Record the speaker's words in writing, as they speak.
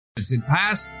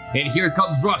Pass, and here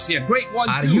comes Russia. Great one.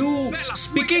 Are you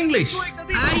speak English?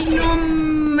 Ay, no,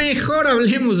 mejor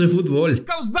hablemos de fútbol.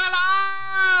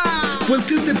 Pues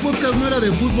que este podcast no era de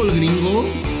fútbol gringo.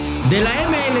 De la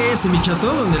MLS, mi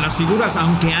chato, donde las figuras,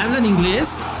 aunque hablan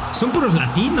inglés, son puros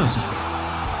latinos, hijo.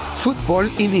 Football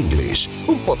in English,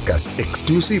 un podcast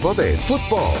exclusivo de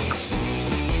Footbox.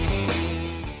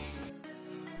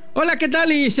 Hola, ¿qué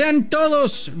tal? Y sean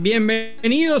todos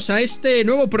bienvenidos a este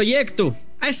nuevo proyecto,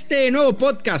 a este nuevo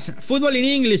podcast, Football in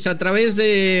English, a través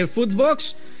de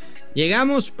Footbox.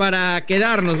 Llegamos para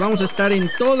quedarnos, vamos a estar en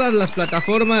todas las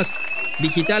plataformas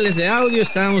digitales de audio.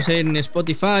 Estamos en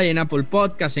Spotify, en Apple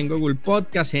Podcast, en Google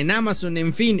Podcast, en Amazon,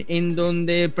 en fin, en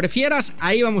donde prefieras,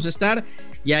 ahí vamos a estar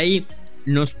y ahí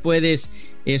nos puedes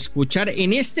escuchar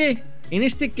en este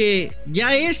que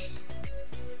ya es,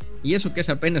 y eso que es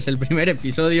apenas el primer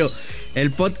episodio,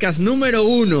 el podcast número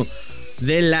 1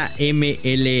 de la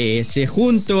MLS,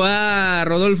 junto a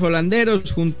Rodolfo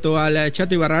Landeros, junto a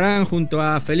Chato Ibarrarán, junto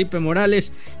a Felipe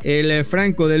Morales, el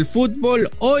Franco del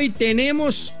fútbol. Hoy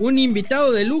tenemos un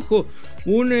invitado de lujo,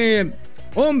 un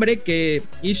hombre que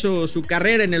hizo su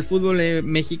carrera en el fútbol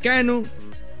mexicano,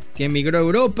 que emigró a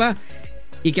Europa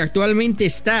y que actualmente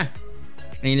está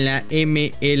en la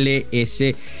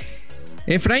MLS.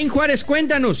 Efraín Juárez,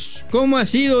 cuéntanos cómo ha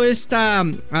sido esta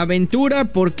aventura,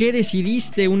 por qué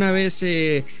decidiste una vez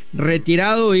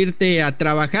retirado irte a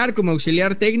trabajar como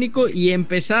auxiliar técnico y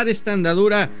empezar esta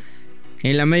andadura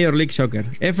en la Major League Soccer.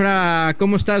 Efra,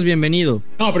 ¿cómo estás? Bienvenido.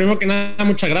 No, primero que nada,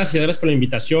 muchas gracias por la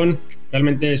invitación.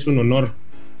 Realmente es un honor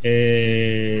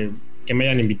que me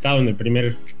hayan invitado en el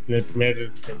primer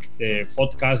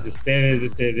podcast de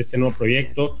ustedes, de este nuevo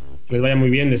proyecto. Que les vaya muy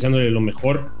bien, deseándole lo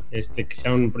mejor, que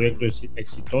sea un proyecto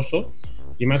exitoso.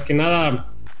 Y más que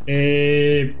nada,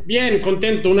 bien,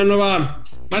 contento. Una nueva,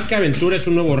 más que aventura, es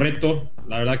un nuevo reto.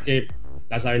 La verdad que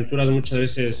las aventuras muchas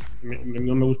veces,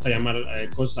 no me gusta llamar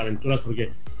cosas aventuras, porque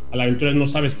a la aventura no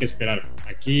sabes qué esperar.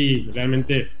 Aquí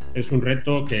realmente es un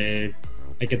reto que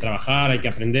hay que trabajar, hay que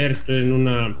aprender. Estoy en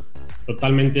una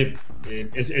totalmente,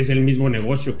 es el mismo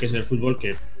negocio que es el fútbol,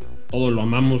 que todos lo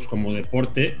amamos como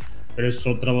deporte, pero es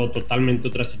totalmente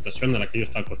otra situación a la que yo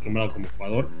estaba acostumbrado como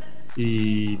jugador,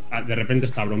 y de repente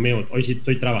hasta bromeo. Hoy sí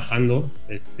estoy trabajando,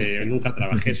 nunca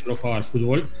trabajé, solo jugaba al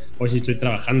fútbol. Hoy sí estoy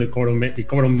trabajando y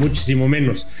cobro muchísimo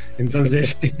menos.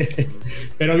 Entonces,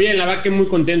 pero bien, la verdad que muy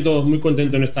contento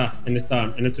en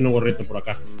este nuevo reto por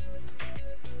acá.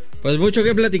 Pues mucho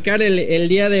que platicar el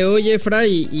día de hoy, Efra,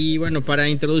 y bueno, para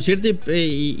introducirte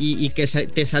y que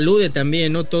te salude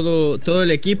también, ¿no? Todo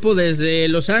el equipo desde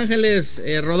Los Ángeles.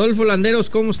 Rodolfo Landeros,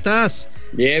 ¿cómo estás?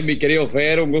 Bien, mi querido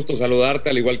Fer, un gusto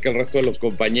saludarte, al igual que el resto de los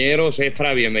compañeros.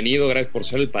 Efra, bienvenido, gracias por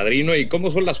ser el padrino. Y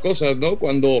cómo son las cosas, ¿no?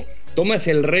 Cuando tomas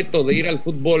el reto de ir al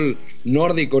fútbol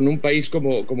nórdico en un país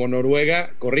como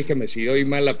Noruega, corrígeme si doy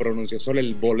mal la pronunciación,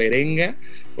 el bolerenga,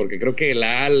 porque creo que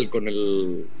la al con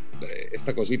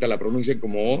esta cosita la pronuncian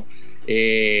como O.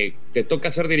 Te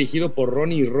toca ser dirigido por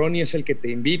Ronnie, y Ronnie es el que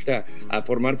te invita a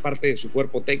formar parte de su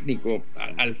cuerpo técnico.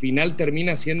 Al final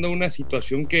termina siendo una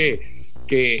situación que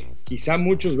quizá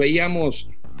muchos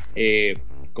veíamos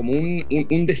como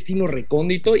un destino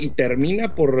recóndito, y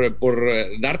termina por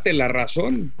darte la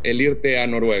razón el irte a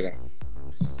Noruega.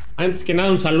 Antes que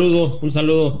nada, un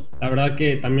saludo, la verdad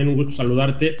que también un gusto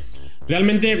saludarte.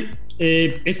 Realmente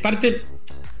es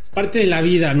parte de la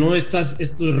vida, ¿no?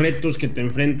 Estos retos que te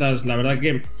enfrentas. La verdad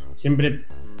que siempre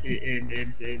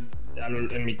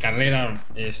en mi carrera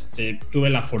tuve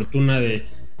la fortuna de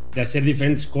hacer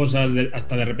diferentes cosas,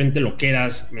 hasta de repente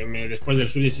loqueras. Después del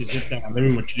sub-17 agarré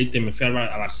mi mochilita y me fui a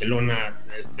Barcelona.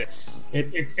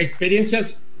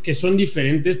 Experiencias que son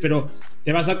diferentes, pero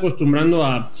te vas acostumbrando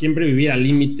a siempre vivir al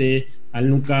límite, al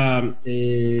nunca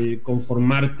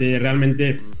conformarte.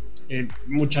 Realmente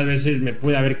muchas veces me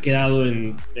pude haber quedado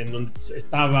en donde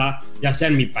estaba, ya sea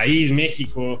en mi país,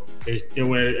 México,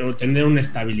 o tener una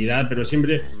estabilidad, pero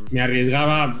siempre me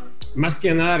arriesgaba, más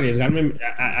que nada arriesgarme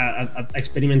a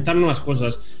experimentar nuevas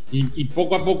cosas, y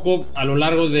poco a poco, a lo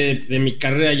largo de mi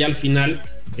carrera, ya al final,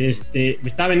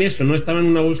 estaba en eso, ¿no? Estaba en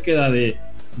una búsqueda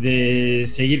de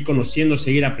seguir conociendo,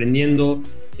 seguir aprendiendo,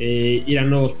 ir a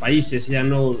nuevos países, ir a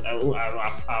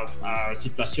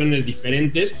situaciones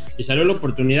diferentes, y salió la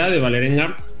oportunidad de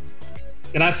Vålerenga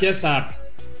gracias a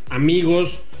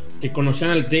amigos que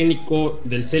conocían al técnico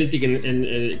del Celtic,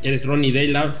 que es Ronnie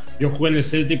Deila. Yo jugué en el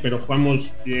Celtic, pero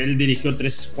él dirigió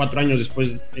 3-4 años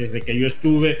después de que yo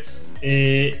estuve,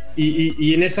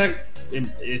 y en esa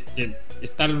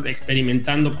estar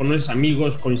experimentando con esos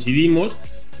amigos, coincidimos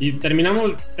y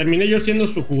terminé yo siendo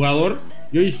su jugador,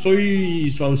 y hoy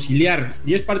soy su auxiliar.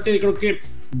 Y es parte, creo que,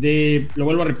 lo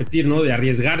vuelvo a repetir, ¿no? De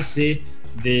arriesgarse,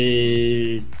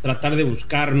 de tratar de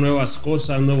buscar nuevas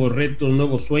cosas, nuevos retos,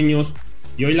 nuevos sueños.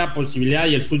 Y hoy la posibilidad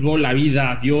y el fútbol, la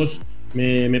vida, Dios,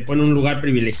 me pone en un lugar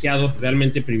privilegiado,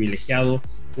 realmente privilegiado,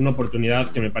 una oportunidad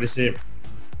que me parece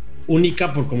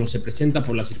única por cómo se presenta,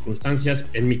 por las circunstancias.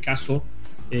 En mi caso,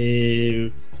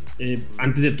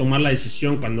 antes de tomar la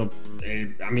decisión, cuando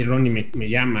a mí Ronnie me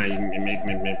llama y me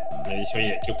dice,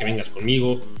 oye, quiero que vengas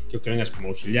conmigo, quiero que vengas como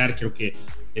auxiliar, quiero que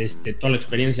toda la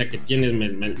experiencia que tienes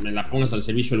me la pongas al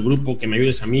servicio del grupo, que me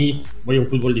ayudes a mí, voy a un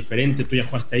fútbol diferente, tú ya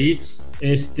jugaste ahí.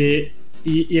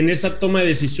 Y en esa toma de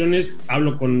decisiones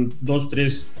hablo con 2,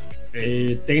 3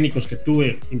 técnicos que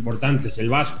tuve importantes. El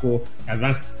Vasco,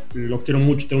 además lo quiero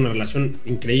mucho, tengo una relación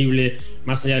increíble,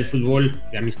 más allá del fútbol,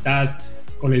 de amistad.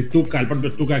 Con el Tuca, el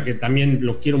propio Tuca, que también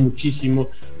lo quiero muchísimo.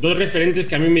 2 referentes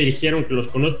que a mí me dijeron que los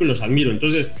conozco y los admiro.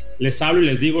 Entonces les hablo y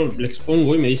les digo, les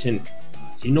expongo y me dicen,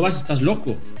 si no vas, estás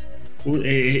loco.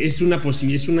 Es una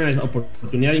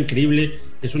oportunidad increíble,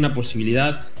 es una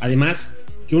posibilidad. Además,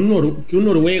 que un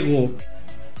noruego,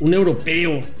 un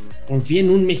europeo, confíe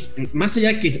en más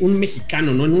allá que un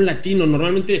mexicano, ¿no? En un latino.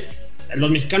 Normalmente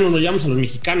los mexicanos nos llamamos a los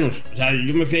mexicanos. O sea,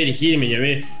 yo me fui a dirigir y me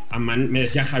llevé me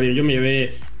decía Javier, yo me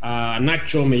llevé a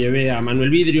Nacho, me llevé a Manuel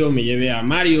Vidrio, me llevé a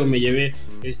Mario, me llevé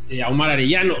a Omar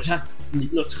Arellano. O sea,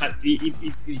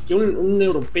 y que un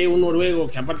europeo, un noruego,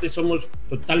 que aparte somos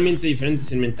totalmente diferentes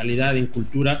en mentalidad, en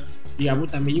cultura, diga,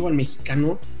 puta, me llevo al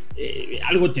mexicano,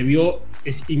 algo te vio.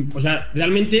 O sea,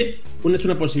 realmente es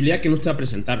una posibilidad que no te va a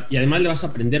presentar, y además le vas a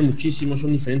aprender muchísimo.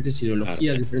 Son diferentes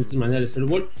ideologías, diferentes maneras de hacer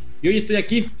fútbol, y hoy estoy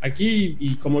aquí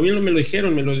y como bien me lo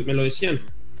dijeron, me lo decían,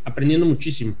 aprendiendo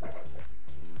muchísimo.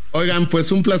 Oigan,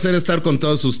 pues un placer estar con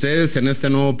todos ustedes en este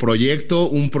nuevo proyecto,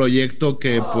 un proyecto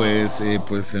que pues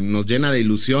nos llena de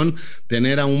ilusión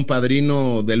tener a un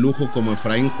padrino de lujo como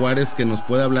Efraín Juárez, que nos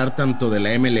puede hablar tanto de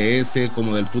la MLS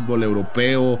como del fútbol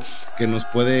europeo, que nos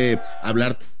puede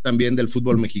hablar también del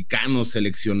fútbol mexicano,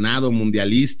 seleccionado,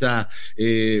 mundialista,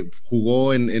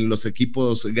 jugó en los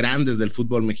equipos grandes del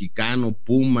fútbol mexicano,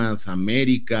 Pumas,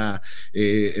 América,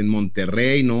 en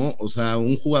Monterrey, ¿no? O sea,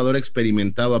 un jugador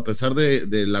experimentado, a pesar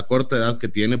de la corta edad que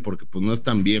tiene, porque pues no es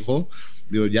tan viejo.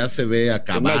 Digo, ya se ve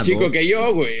acabado. Es más chico que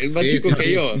yo, güey. Es más chico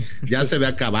que yo. Ya se ve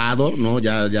acabado, ¿no?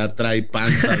 Ya trae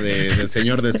panza de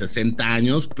señor de 60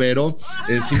 años, pero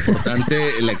es importante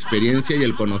la experiencia y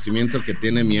el conocimiento que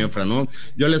tiene mi Efra, ¿no?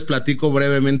 Yo les platico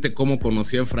brevemente cómo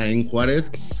conocí a Efraín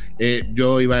Juárez.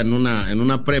 Yo iba en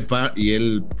una prepa y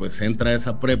él pues entra a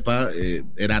esa prepa,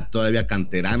 era todavía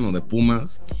canterano de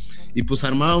Pumas. Y pues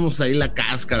armábamos ahí la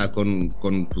cáscara con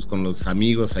los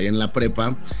amigos ahí en la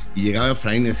prepa, y llegaba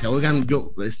Efraín y decía, oigan,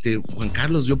 Juan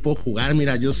Carlos, yo puedo jugar,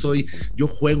 mira, yo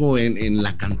juego en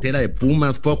la cantera de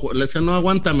Pumas, le decía, no,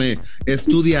 aguántame,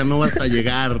 estudia, no vas a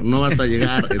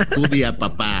llegar, estudia,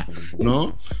 papá,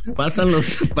 ¿no? Pasan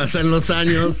los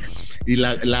años y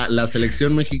la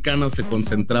selección mexicana se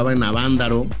concentraba en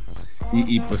Avándaro.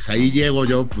 Y pues ahí llego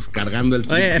yo, pues cargando el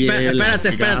tripié.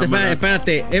 Oye,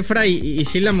 espérate. Efra, ¿y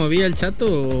si la movía el chato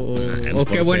o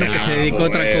qué bueno que se dedicó a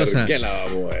otra cosa? Que la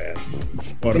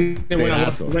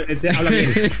Porterazo.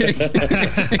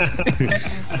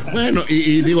 Bueno,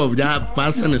 y digo, ya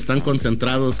pasan, están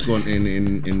concentrados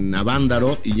en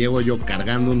Avándaro, y llego yo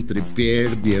cargando un tripié,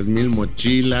 10,000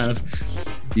 mochilas.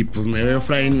 Y pues me ve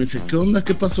Efraín y me dice, ¿qué onda?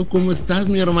 ¿Qué pasó? ¿Cómo estás,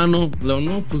 mi hermano?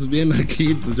 No, pues bien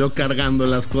aquí, pues yo cargando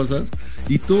las cosas.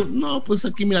 Y tú, no, pues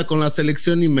aquí mira, con la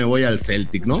selección y me voy al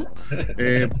Celtic, ¿no?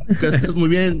 Que estés muy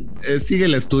bien,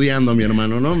 síguele estudiando, mi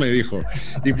hermano, ¿no? Me dijo.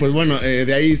 Y pues bueno,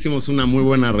 de ahí hicimos una muy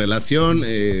buena relación.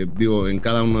 Digo, en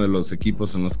cada uno de los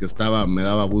equipos en los que estaba, me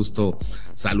daba gusto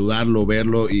saludarlo,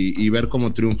 verlo y ver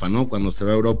cómo triunfa, ¿no? Cuando se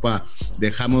va a Europa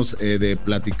dejamos de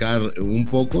platicar un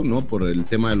poco, ¿no? Por el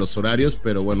tema de los horarios,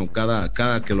 pero bueno,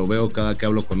 cada que lo veo, cada que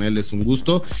hablo con él es un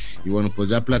gusto. Y bueno, pues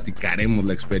ya platicaremos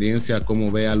la experiencia,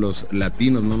 cómo ve a los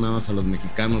latinos, no nada más a los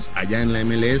mexicanos allá en la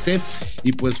MLS,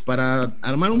 y pues para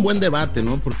armar un buen debate,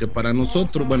 ¿no? Porque para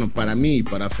nosotros, bueno, para mí y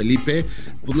para Felipe,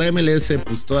 pues la MLS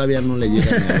pues todavía no le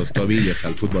llega ni a los tobillos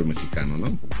al fútbol mexicano,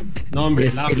 ¿no? No,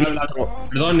 hombre,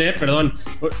 perdón.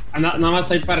 Nada más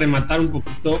ahí para rematar un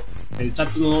poquito, el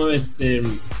chat no,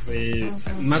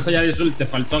 más allá de eso, te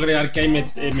faltó agregar que ahí me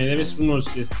debes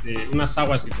unas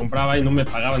aguas que compraba y no me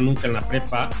pagaban nunca en la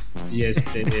prepa, y ahí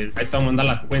te voy a mandar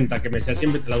la cuenta, que me decía,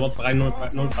 siempre te las voy a pagar, y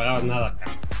no me pagaban nada,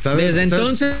 cara. ¿Desde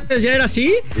entonces ya era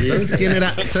así?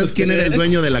 ¿Sabes quién era el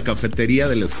dueño de la cafetería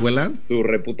de la escuela? Tu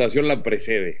reputación la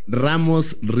precede.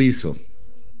 Ramos Rizo.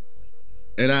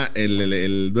 Era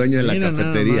el dueño de la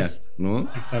cafetería. ¿no?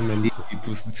 Exactamente. Y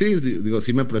pues sí, digo,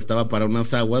 sí me prestaba para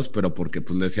unas aguas, pero porque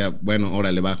pues le decía, bueno,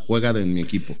 órale, va, juega en mi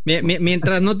equipo.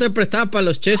 Mientras no te prestaba para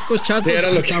los chescos, chato, Sí,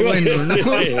 era lo está que iba a bueno, ¿no?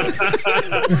 decir.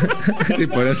 Sí,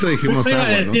 por eso dijimos No iba a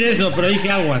agua, ¿no? decir eso, pero dije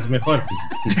aguas, mejor.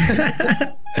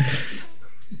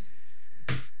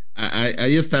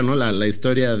 Ahí está, ¿no? La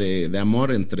historia de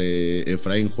amor entre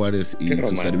Efraín Juárez y Qué su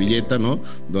romántico. servilleta, ¿no?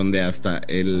 Donde hasta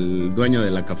el dueño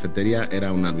de la cafetería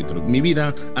era un árbitro. Mi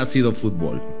vida ha sido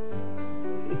fútbol.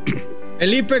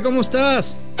 Felipe, ¿cómo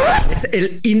estás? Es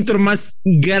el intro más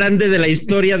grande de la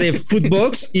historia de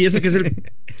Footbox y eso que es el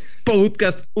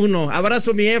podcast 1.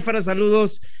 Abrazo, mi Efra,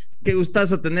 saludos. Qué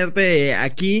gustazo tenerte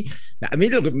aquí. A mí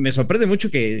lo que me sorprende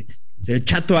mucho que el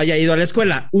Chato haya ido a la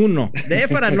escuela. 1. De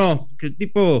Efra no, que el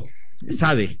tipo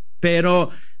sabe.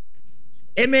 Pero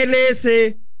MLS,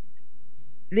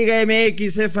 Liga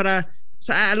MX, Efra, o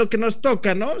sea, lo que nos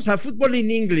toca, ¿no? O sea, fútbol in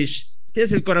English.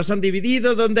 Tienes el corazón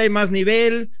dividido, ¿dónde hay más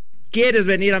nivel? ¿Quieres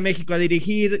venir a México a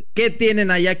dirigir? ¿Qué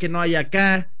tienen allá que no hay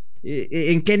acá?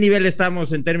 ¿En qué nivel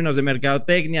estamos en términos de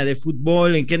mercadotecnia, de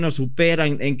fútbol? ¿En qué nos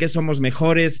superan? ¿En qué somos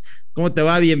mejores? ¿Cómo te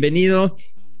va? Bienvenido.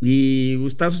 Y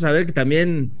gustazo saber que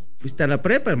también fuiste a la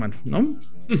prepa, hermano, ¿no?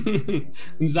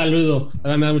 Un saludo.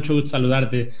 Me da mucho gusto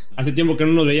saludarte. Hace tiempo que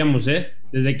no nos veíamos, ¿eh?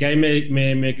 Desde que ahí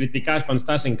me criticabas cuando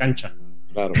estabas en cancha.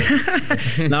 Claro.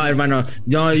 No, hermano,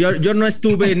 yo no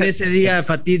estuve en ese día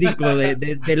fatídico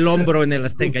del hombro en el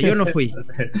Azteca. Yo no fui.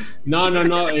 No,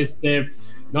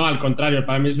 no, al contrario,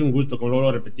 para mí es un gusto, como lo vuelvo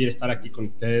a repetir, estar aquí con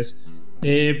ustedes.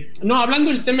 No,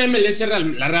 hablando del tema MLS,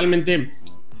 realmente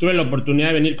tuve la oportunidad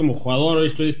de venir como jugador. Hoy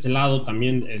estoy de este lado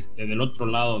también, del otro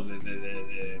lado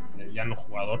de ya no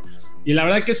jugador. Y la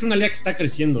verdad que es una liga que está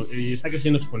creciendo, y está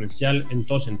creciendo exponencial en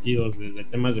todos sentidos, desde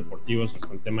temas deportivos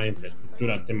hasta el tema de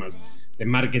infraestructura, temas de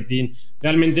marketing.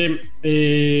 Realmente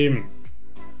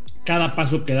cada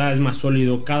paso que da es más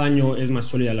sólido, cada año es más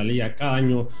sólida la liga, cada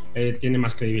año tiene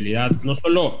más credibilidad, no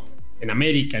solo en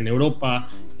América, en Europa.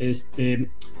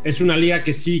 Es una liga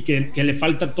que sí, que le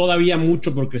falta todavía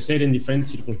mucho por crecer en diferentes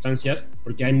circunstancias,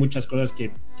 porque hay muchas cosas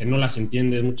que no las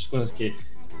entiendes, muchas cosas que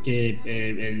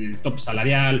el top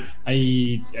salarial,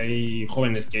 hay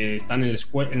jóvenes que están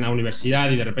en la universidad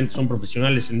y de repente son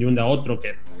profesionales de un día a otro,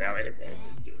 que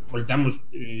volteamos,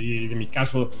 y en mi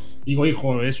caso digo,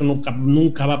 hijo, eso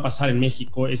nunca va a pasar en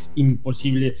México, es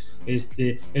imposible,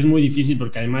 es muy difícil,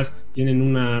 porque además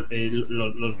tienen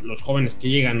los jóvenes que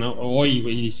llegan, ¿no? Hoy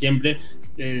y siempre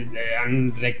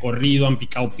han recorrido, han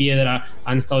picado piedra,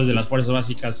 han estado desde las fuerzas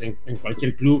básicas en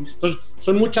cualquier club. Entonces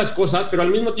son muchas cosas, pero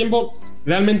al mismo tiempo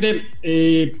realmente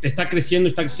está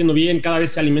creciendo bien, cada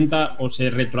vez se alimenta o se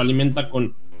retroalimenta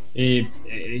con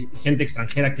gente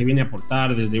extranjera que viene a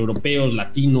aportar, desde europeos,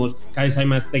 latinos, cada vez hay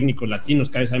más técnicos latinos,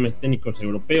 cada vez hay más técnicos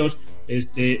europeos.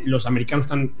 Los americanos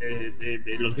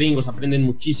los gringos aprenden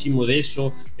muchísimo de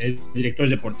eso,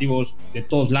 directores deportivos de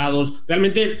todos lados,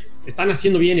 realmente están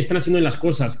haciendo bien, están haciendo las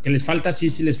cosas. Que les falta, sí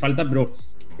les falta, pero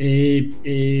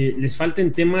les falta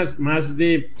en temas más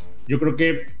yo creo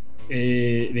que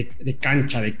de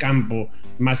cancha, de campo,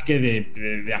 más que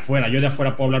de afuera. Yo de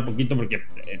afuera puedo hablar poquito porque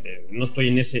no estoy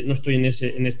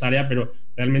en esta área, pero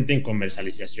realmente en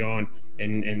comercialización,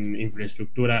 en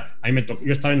infraestructura.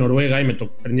 Yo estaba en Noruega y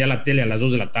prendía la tele a las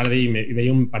 2 de la tarde y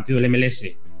veía un partido del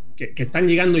MLS que están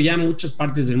llegando ya a muchas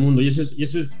partes del mundo, y eso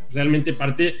es realmente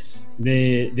parte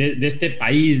de este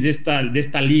país, de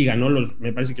esta liga, ¿no?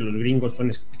 Me parece que los gringos son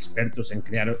expertos en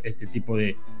crear este tipo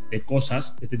de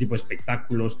cosas, este tipo de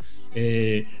espectáculos,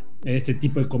 este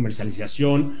tipo de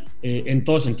comercialización, en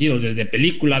todos sentidos, desde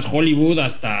películas, Hollywood,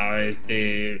 hasta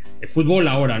fútbol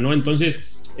ahora, ¿no?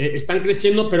 Entonces están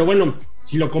creciendo, pero bueno,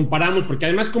 si lo comparamos, porque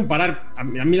además a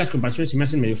mí las comparaciones se me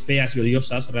hacen medio feas y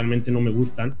odiosas, realmente no me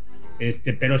gustan,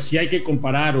 pero si hay que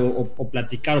comparar o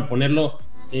platicar o ponerlo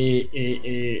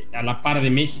a la par de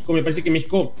México, me parece que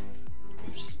México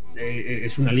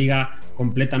es una liga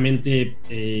completamente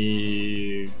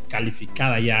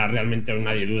calificada ya, realmente no hay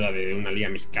nadie duda de una liga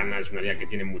mexicana. Es una liga que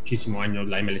tiene muchísimos años,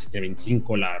 la MLS tiene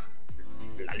 25, la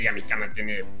liga mexicana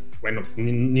tiene, bueno,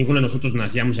 ninguno de nosotros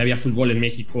nacíamos, ya había fútbol en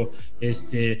México.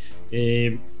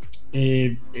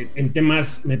 En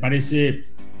temas, me parece,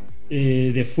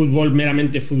 de fútbol,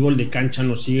 meramente fútbol de cancha,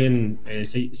 nos siguen,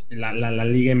 la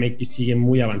Liga MX sigue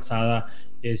muy avanzada,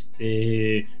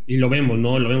 y lo vemos,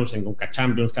 ¿no? Lo vemos en Conca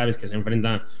Champions, cada vez que se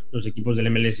enfrentan los equipos del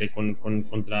MLS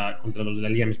contra los de la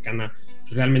Liga Mexicana,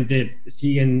 pues realmente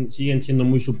siguen siendo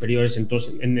muy superiores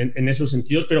en esos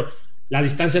sentidos, pero las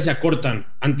distancias se acortan.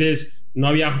 Antes no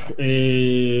había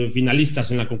finalistas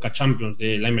en la Conca Champions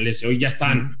de la MLS, hoy ya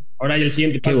están. Ahora hay el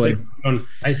siguiente paso, bueno.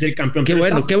 hay ser campeón.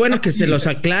 Qué bueno que se los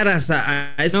aclaras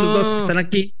a estos dos que están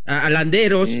aquí, a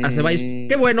Landeros, a Ceballos.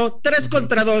 Qué bueno, 3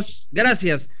 contra 2,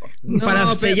 gracias. Para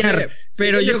sellar.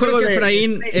 Pero yo creo que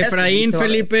Efraín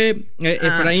Felipe,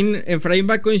 Efraín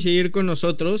va a coincidir con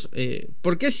nosotros,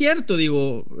 porque es cierto,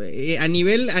 digo, a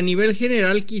nivel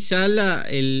general quizá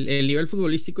el nivel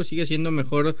futbolístico sigue siendo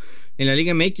mejor en la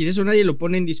Liga MX, eso nadie lo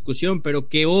pone en discusión, pero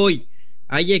que hoy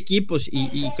hay equipos,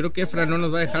 y creo que Efra no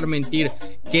nos va a dejar mentir,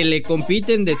 que le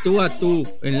compiten de tú a tú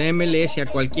en la MLS a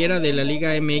cualquiera de la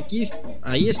Liga MX,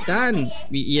 ahí están,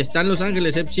 y están Los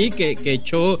Ángeles FC que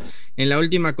echó en la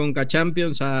última Conca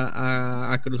Champions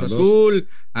a Cruz Azul,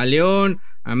 a León,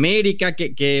 América,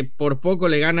 que por poco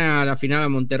le gana la final a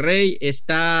Monterrey,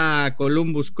 está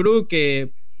Columbus Crew,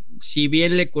 que si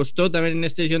bien le costó también en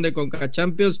esta edición de Conca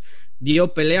Champions,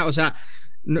 dio pelea, o sea,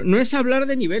 no es hablar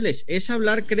de niveles, es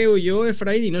hablar, creo yo,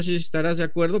 Efraín, y no sé si estarás de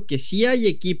acuerdo, que sí hay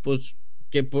equipos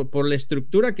que por la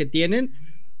estructura que tienen,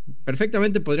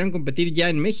 perfectamente podrían competir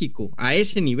ya en México, a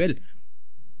ese nivel.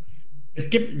 Es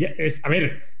que, a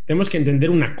ver, tenemos que entender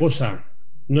una cosa,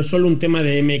 no es solo un tema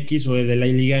de MX o de la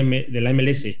Liga de la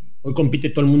MLS, hoy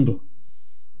compite todo el mundo.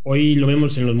 Hoy lo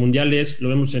vemos en los mundiales, lo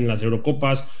vemos en las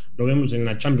Eurocopas, lo vemos en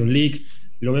la Champions League,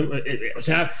 lo vemos, o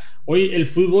sea, hoy el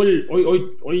fútbol,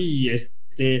 hoy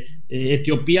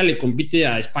Etiopía le compite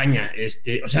a España,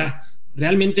 o sea,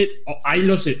 realmente hay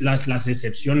las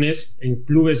excepciones en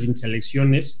clubes sin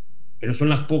selecciones, pero son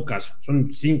las pocas,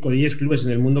 son 5 o 10 clubes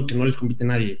en el mundo que no les compite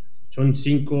nadie, son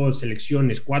 5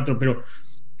 selecciones, 4, pero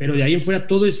de ahí en fuera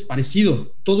todo es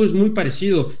parecido, todo es muy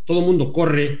parecido, todo el mundo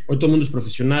corre, hoy todo el mundo es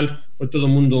profesional, hoy todo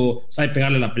el mundo sabe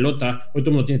pegarle la pelota, hoy todo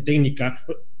el mundo tiene técnica,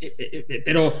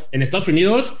 pero en Estados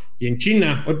Unidos y en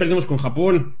China, hoy perdemos con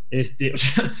Japón, o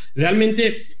sea,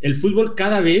 realmente el fútbol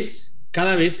cada vez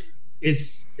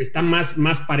está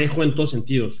más parejo en todos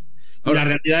sentidos. Y la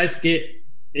realidad es que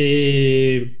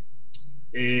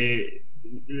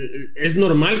es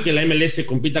normal que la MLS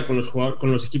compita con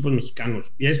los equipos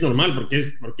mexicanos, y es normal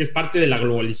porque es parte de la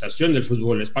globalización del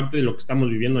fútbol, es parte de lo que estamos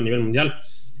viviendo a nivel mundial,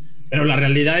 pero la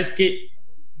realidad es que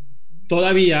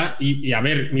todavía, y a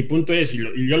ver, mi punto es, y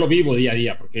yo lo vivo día a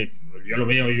día, porque yo lo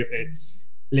veo,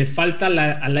 le falta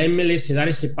a la MLS dar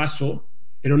ese paso,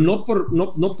 pero no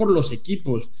por los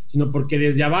equipos, sino porque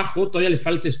desde abajo todavía le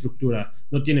falta estructura,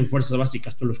 no tienen fuerzas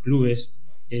básicas todos los clubes,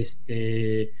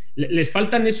 les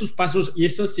faltan esos pasos y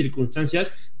esas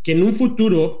circunstancias que en un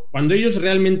futuro, cuando ellos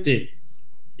realmente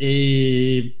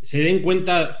se den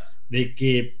cuenta de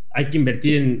que hay que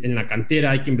invertir en la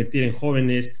cantera, hay que invertir en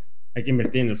jóvenes, hay que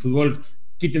invertir en el fútbol,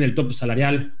 quiten el tope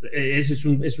salarial, ese es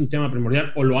un tema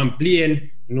primordial, o lo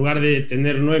amplíen, en lugar de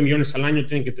tener 9 millones al año,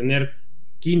 tienen que tener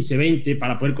 15, 20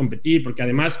 para poder competir, porque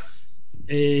además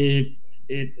te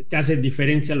hacen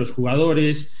diferencia los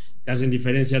jugadores, te hacen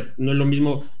diferencia, no es lo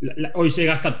mismo, hoy se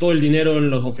gasta todo el dinero en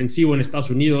los ofensivos en Estados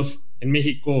Unidos, en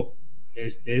México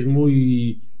es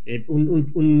muy,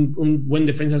 un buen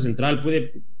defensa central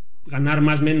puede ganar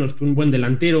más o menos que un buen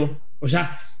delantero, o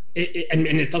sea,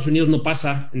 en Estados Unidos no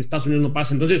pasa,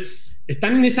 entonces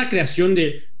están en esa creación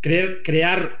de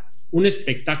crear un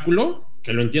espectáculo,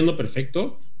 que lo entiendo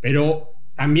perfecto, pero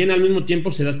también al mismo tiempo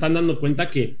se están dando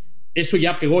cuenta que eso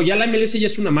ya pegó, ya la MLS ya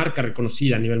es una marca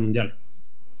reconocida a nivel mundial.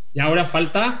 Y ahora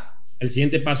falta el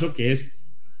siguiente paso, que es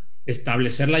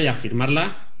establecerla y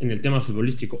afirmarla en el tema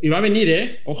futbolístico. Y va a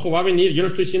venir, ojo, va a venir. Yo no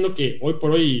estoy diciendo que hoy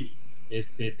por hoy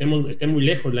esté muy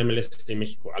lejos la MLS de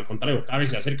México. Al contrario, cada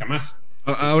vez se acerca más.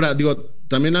 Ahora, digo,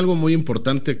 también algo muy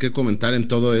importante que comentar en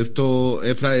todo esto,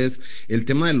 Efra, es el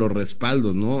tema de los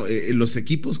respaldos, ¿no? Los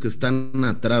equipos que están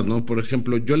atrás, ¿no? Por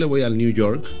ejemplo, yo le voy al New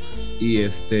York y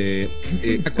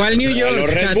 ¿A cuál New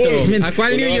York, Chato? ¿A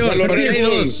cuál New York?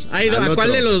 Hay dos. ¿A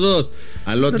cuál de los dos?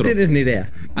 Al otro. No tienes ni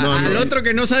idea. Al otro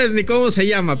que no sabes ni cómo se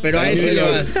llama, pero a ese le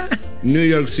vas. New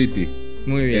York City.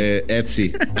 Muy bien.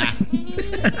 FC.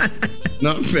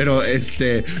 No, pero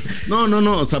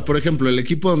no, o sea, por ejemplo, el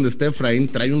equipo donde está Efraín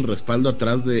trae un respaldo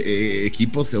atrás de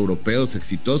equipos europeos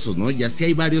exitosos, ¿no? Y así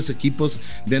hay varios equipos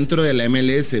dentro de la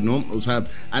MLS, ¿no? O sea,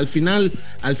 al final,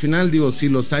 digo, sí,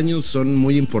 los años son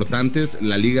muy importantes,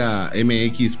 la Liga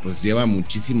MX pues lleva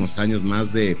muchísimos años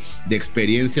más de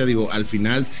experiencia, digo, al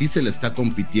final sí se le está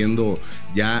compitiendo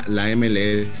ya la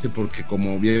MLS, porque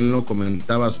como bien lo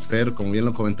comentabas, Fer, como bien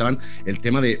lo comentaban, el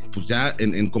tema de, pues ya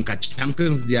en Conca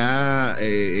Champions ya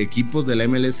sea, equipos de la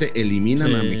MLS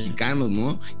eliminan a mexicanos,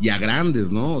 ¿no? Y a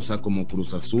grandes, ¿no? O sea, como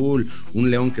Cruz Azul, un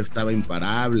León que estaba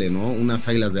imparable, ¿no? Unas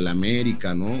Águilas del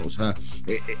América, ¿no? O sea,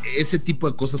 ese tipo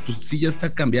de cosas, pues sí ya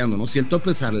está cambiando, ¿no? Si el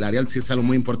tope salarial sí es algo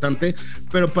muy importante,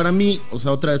 pero para mí, o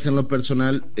sea, otra vez en lo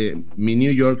personal, mi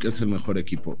New York es el mejor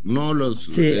equipo, no los...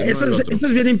 Sí, eso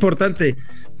es bien importante,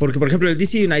 porque por ejemplo el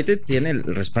DC United tiene el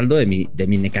respaldo de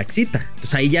mi Necaxita,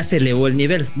 entonces ahí ya se elevó el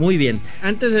nivel, muy bien.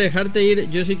 Antes de dejarte ir,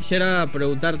 yo sí quisiera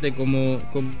preguntarte, como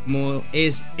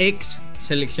es ex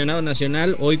seleccionado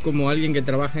nacional, hoy como alguien que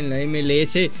trabaja en la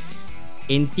MLS,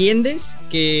 ¿entiendes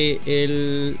que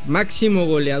el máximo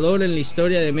goleador en la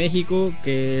historia de México,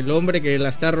 que el hombre que la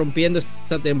está rompiendo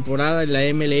esta temporada en la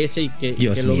MLS y que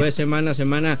lo ve semana a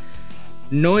semana,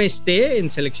 no esté en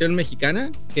selección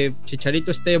mexicana? ¿Que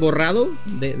Chicharito esté borrado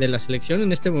de la selección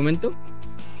en este momento?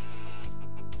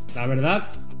 La verdad,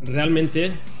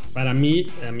 realmente, para mí,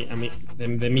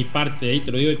 de mi parte, y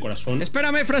te lo digo de corazón.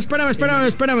 Espérame, Efra,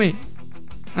 espérame.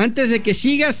 Antes de que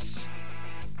sigas,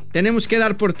 tenemos que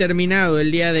dar por terminado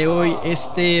el día de hoy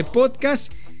este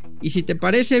podcast. Y si te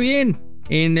parece bien,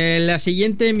 en la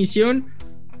siguiente emisión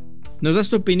nos das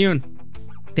tu opinión.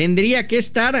 Tendría que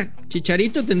estar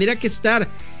Chicharito, tendría que estar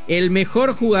el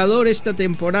mejor jugador esta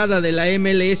temporada de la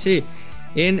MLS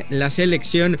en la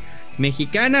selección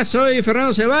mexicana. Soy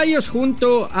Fernando Ceballos,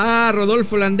 junto a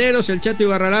Rodolfo Landeros, el Chato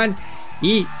Ibarrarán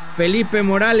y Felipe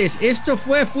Morales. Esto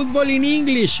fue Fútbol in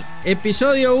English,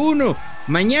 episodio 1.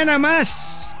 Mañana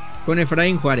más con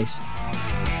Efraín Juárez.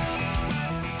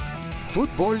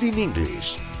 Fútbol in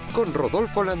English, con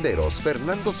Rodolfo Landeros,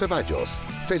 Fernando Ceballos,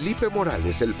 Felipe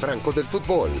Morales, el Franco del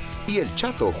fútbol, y el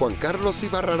Chato Juan Carlos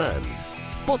Ibarrarán.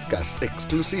 Podcast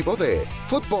exclusivo de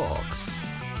Footbox.